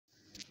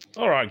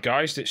Alright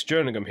guys, it's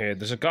jerninhgam here.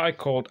 There's a guy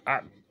called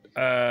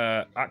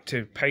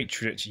Active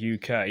Patriot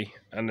UK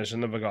and there's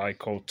another guy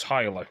called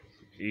Tyler.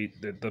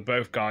 They're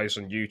both guys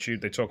on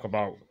YouTube. They talk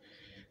about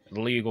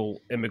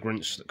illegal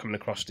immigrants that coming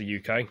across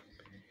the UK.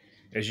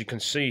 As you can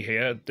see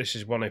here, this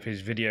is one of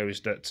his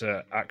videos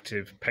that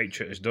Active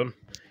Patriot has done.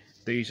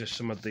 These are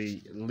some of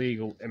the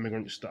legal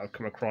immigrants that have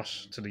come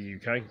across to the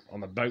UK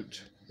on a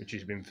boat, which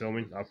he's been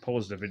filming. I've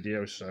paused the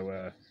video,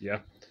 so yeah.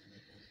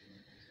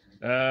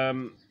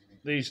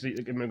 These are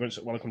the immigrants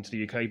that want to come to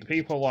the UK.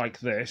 People like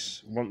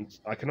this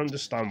I can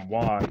understand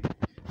why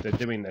they're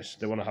doing this.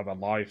 They want to have a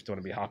life, they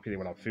want to be happy, they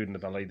want to have food in the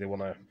belly, they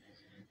want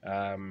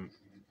to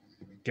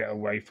get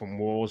away from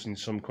wars in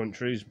some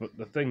countries. But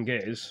the thing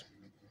is,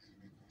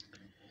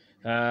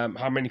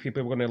 how many people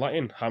are we going to let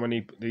in? How many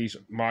of these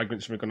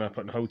migrants are we going to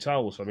put in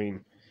hotels? I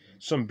mean,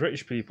 some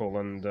British people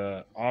and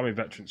army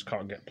veterans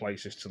can't get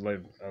places to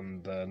live,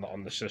 and not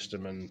on the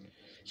system, and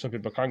some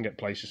people can get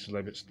places to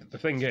live. The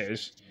thing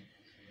is,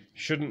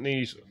 shouldn't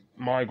these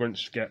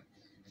migrants get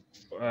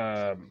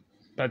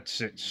bed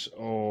sits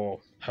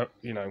or,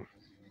 you know,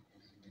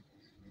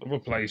 other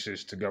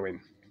places to go in?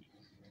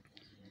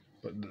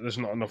 But there's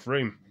not enough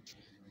room.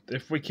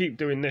 If we keep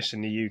doing this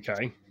in the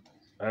UK,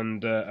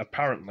 and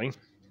apparently,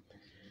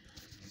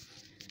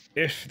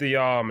 if the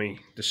army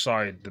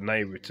decide the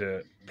Navy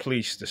to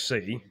police the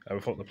sea, and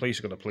we thought the police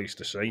are going to police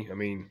the sea, I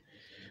mean,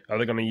 are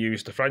they going to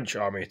use the French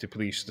army to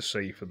police the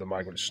sea for the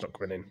migrants not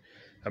coming in?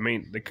 I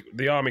mean,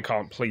 the army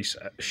can't police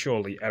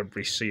surely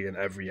every sea in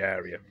every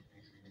area.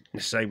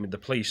 The same with the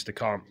police, they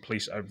can't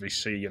police every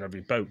sea and every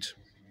boat.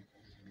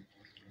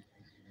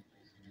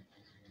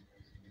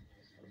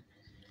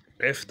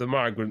 If the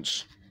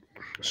migrants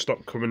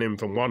stop coming in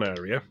from one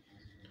area,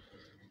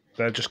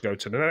 they'll just go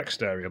to the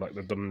next area like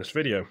they've done in this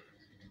video.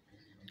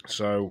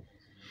 So,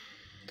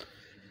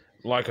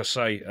 like I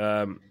say,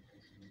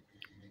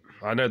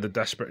 I know they're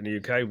desperate in the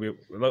UK.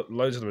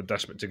 Loads of them are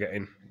desperate to get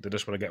in. They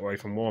just want to get away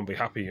from war and be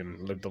happy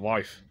and live the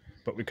life.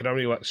 But we can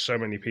only let so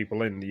many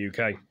people in the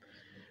UK.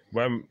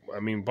 I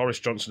mean, Boris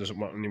Johnson doesn't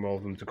want any more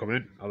of them to come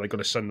in. Are they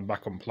going to send them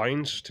back on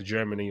planes to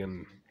Germany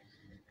and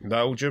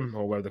Belgium,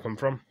 or where they come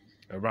from?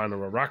 Iran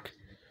or Iraq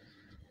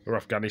or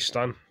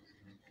Afghanistan,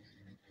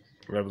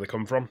 wherever they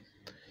come from.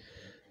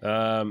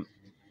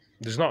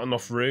 There's not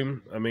enough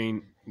room. I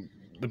mean,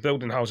 they're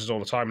building houses all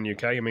the time in the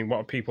UK. I mean,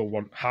 what people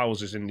want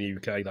houses in the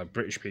UK, like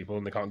British people,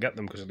 and they can't get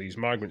them because of these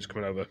migrants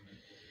coming over.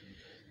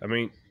 I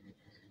mean,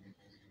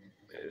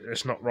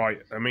 it's not right.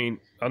 I mean,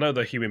 I know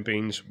they're human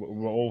beings.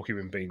 We're all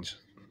human beings.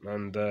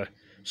 And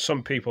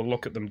some people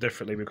look at them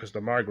differently because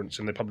they're migrants,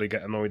 and they probably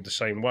get annoyed the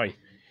same way.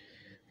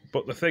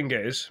 But the thing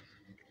is,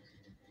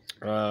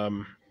 I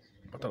don't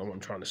know what I'm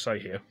trying to say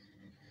here.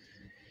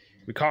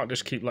 We can't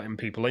just keep letting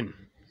people in.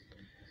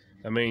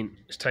 I mean,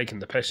 it's taking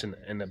the piss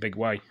in a big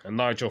way. And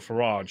Nigel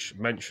Farage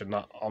mentioned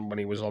that when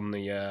he was on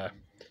the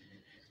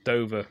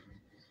Dover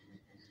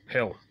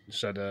Hill. He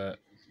said,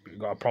 we've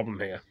got a problem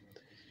here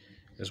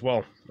as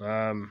well.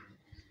 I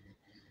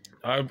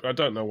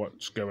don't know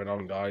what's going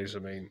on, guys. I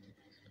mean,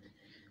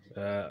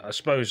 I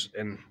suppose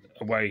in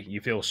a way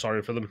you feel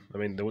sorry for them. I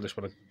mean, they just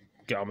want to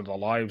get on with their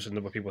lives, and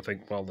other people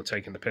think, well, they're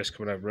taking the piss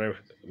coming over here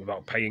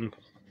without paying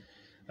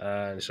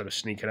instead of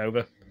sneaking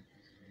over.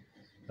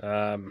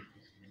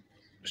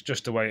 It's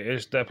just the way it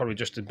is. They're probably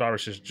just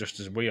embarrassed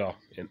just as we are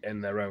in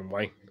their own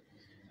way.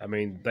 I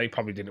mean, they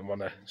probably didn't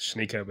want to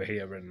sneak over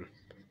here and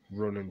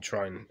run and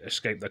try and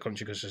escape their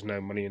country because there's no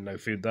money and no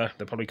food there.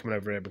 They're probably coming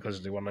over here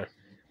because they want to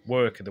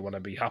work and they want to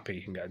be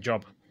happy and get a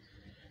job.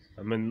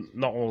 I mean,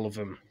 not all of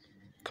them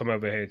come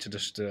over here to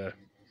just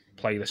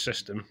play the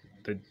system.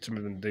 Some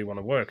of them do want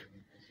to work.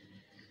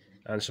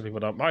 And some people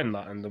don't mind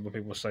that, and other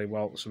people say,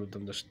 well, some of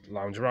them just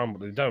lounge around,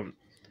 but they don't.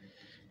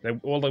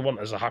 All they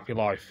want is a happy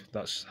life.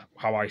 That's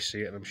how I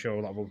see it, and I'm sure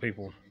a lot of other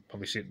people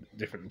probably see it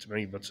different to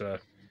me, but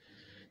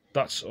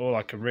that's all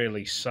I can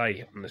really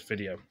say on this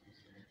video.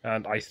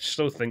 And I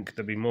still think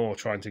there'll be more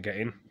trying to get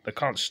in. They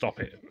can't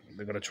stop it.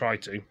 They're going to try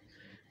to.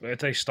 But if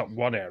they stop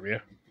one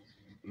area,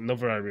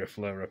 another area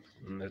flare up,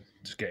 and they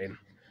just get in.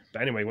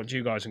 But anyway, what do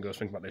you guys and girls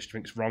think about this? Do you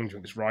think it's wrong? Do you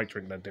think it's right? Do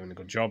you think they're doing a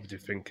good job? Do you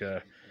think...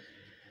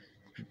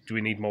 do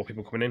we need more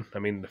people coming in? I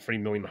mean, the 3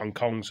 million Hong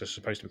Kongs are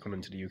supposed to be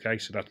coming to the UK,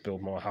 so that's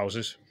build more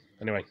houses.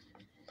 Anyway,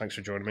 thanks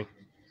for joining me.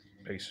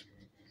 Peace.